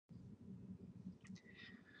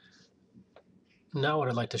Now what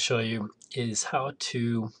I'd like to show you is how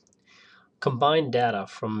to combine data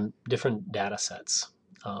from different data sets.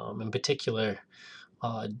 In particular,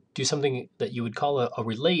 do something that you would call a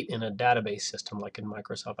relate in a database system like in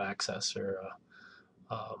Microsoft Access or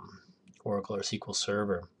Oracle or SQL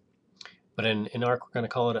Server. But in Arc, we're going to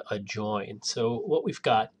call it a join. So what we've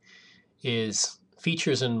got is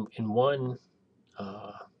features in one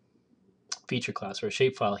uh, feature class or a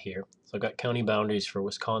shapefile here. So I've got county boundaries for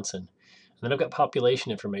Wisconsin. And then I've got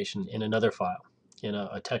population information in another file, in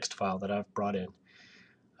a text file that I've brought in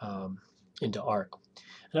um, into Arc.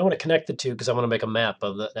 And I want to connect the two because I want to make a map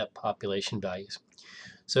of that population values.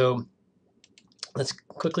 So let's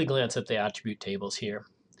quickly glance at the attribute tables here.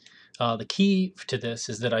 The key to this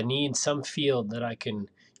is that I need some field that I can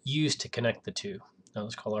use to connect the two. Now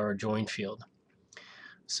let's call our join field.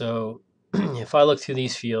 So if I look through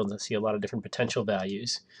these fields, I see a lot of different potential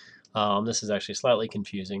values. This is actually slightly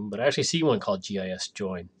confusing, but I actually see one called GIS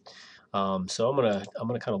join. So I'm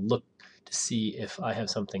gonna kind of look to see if I have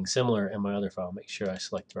something similar in my other file. Make sure I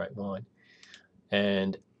select the right one.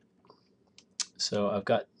 And so I've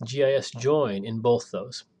got GIS join in both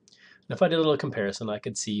those. And if I did a little comparison, I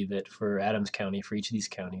could see that for Adams County, for each of these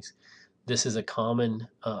counties, this is a common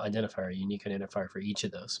identifier, a unique identifier for each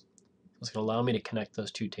of those. It's going to allow me to connect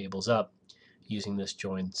those two tables up using this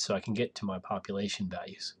join so I can get to my population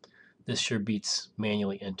values. This sure beats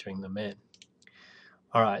manually entering them in.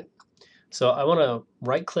 All right, so I want to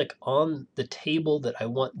right click on the table that I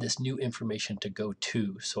want this new information to go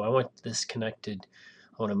to. So I want this connected,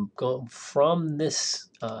 I want to go from this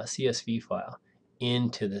CSV file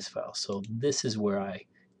into this file. So this is where I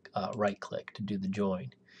right click to do the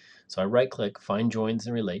join. So I right click, find joins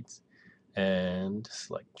and relates, and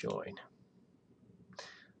select join.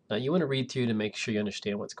 Now you want to read through to make sure you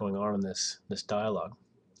understand what's going on in this dialog.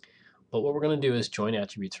 But what we're going to do is join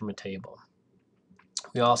attributes from a table.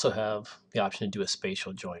 We also have the option to do a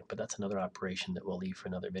spatial join, but that's another operation that we'll leave for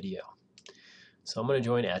another video. So I'm going to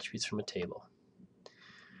join attributes from a table.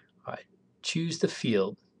 All right, choose the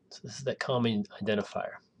field. So this is that common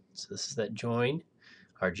identifier. So this is that join,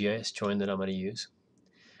 our GIS join that I'm going to use.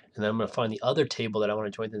 And then I'm going to find the other table that I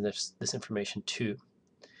want to join this information to.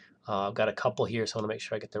 I've got a couple here, so I want to make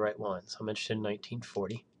sure I get the right one. So I'm interested in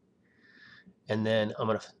 1940. And then I'm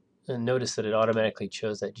going to notice that it automatically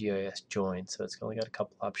chose that GIS join. So it's only got a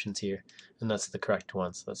couple options here, and that's the correct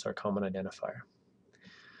one. So that's our common identifier.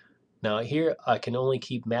 Now here I can only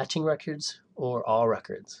keep matching records or all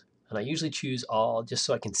records. And I usually choose all just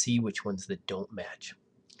so I can see which ones that don't match.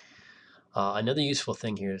 Another useful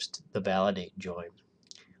thing here is the validate join.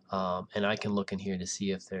 And I can look in here to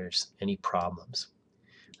see if there's any problems.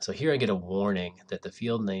 So here I get a warning that the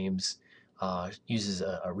field names uses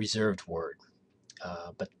a reserved word,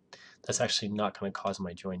 but that's actually not going to cause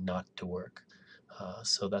my join not to work.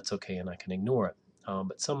 So that's okay and I can ignore it.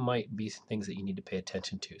 But some might be things that you need to pay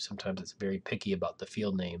attention to. Sometimes it's very picky about the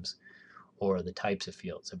field names or the types of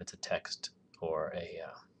fields, if it's a text or a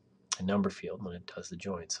number field when it does the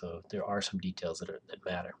join. So there are some details that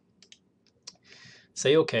matter.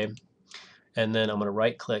 Say OK. And then I'm going to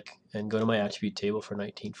right click and go to my attribute table for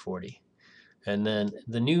 1940. And then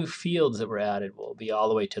the new fields that were added will be all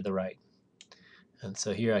the way to the right. And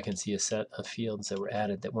so here I can see a set of fields that were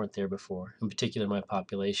added that weren't there before, in particular my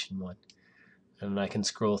population one. And I can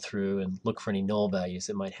scroll through and look for any null values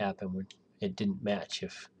that might happen when it didn't match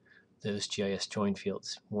if those GIS join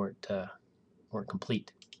fields weren't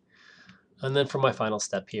complete. And then for my final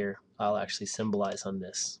step here, I'll actually symbolize on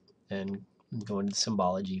this and go into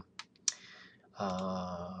symbology.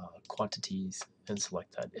 Quantities, and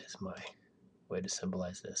select that as my way to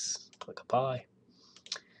symbolize this. Click apply,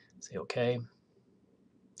 say OK,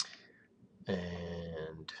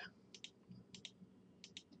 and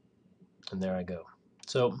there I go.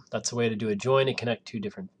 So that's the way to do a join and connect two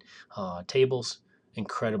different tables.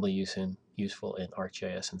 Incredibly useful in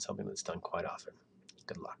ArcGIS and something that's done quite often.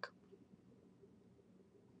 Good luck.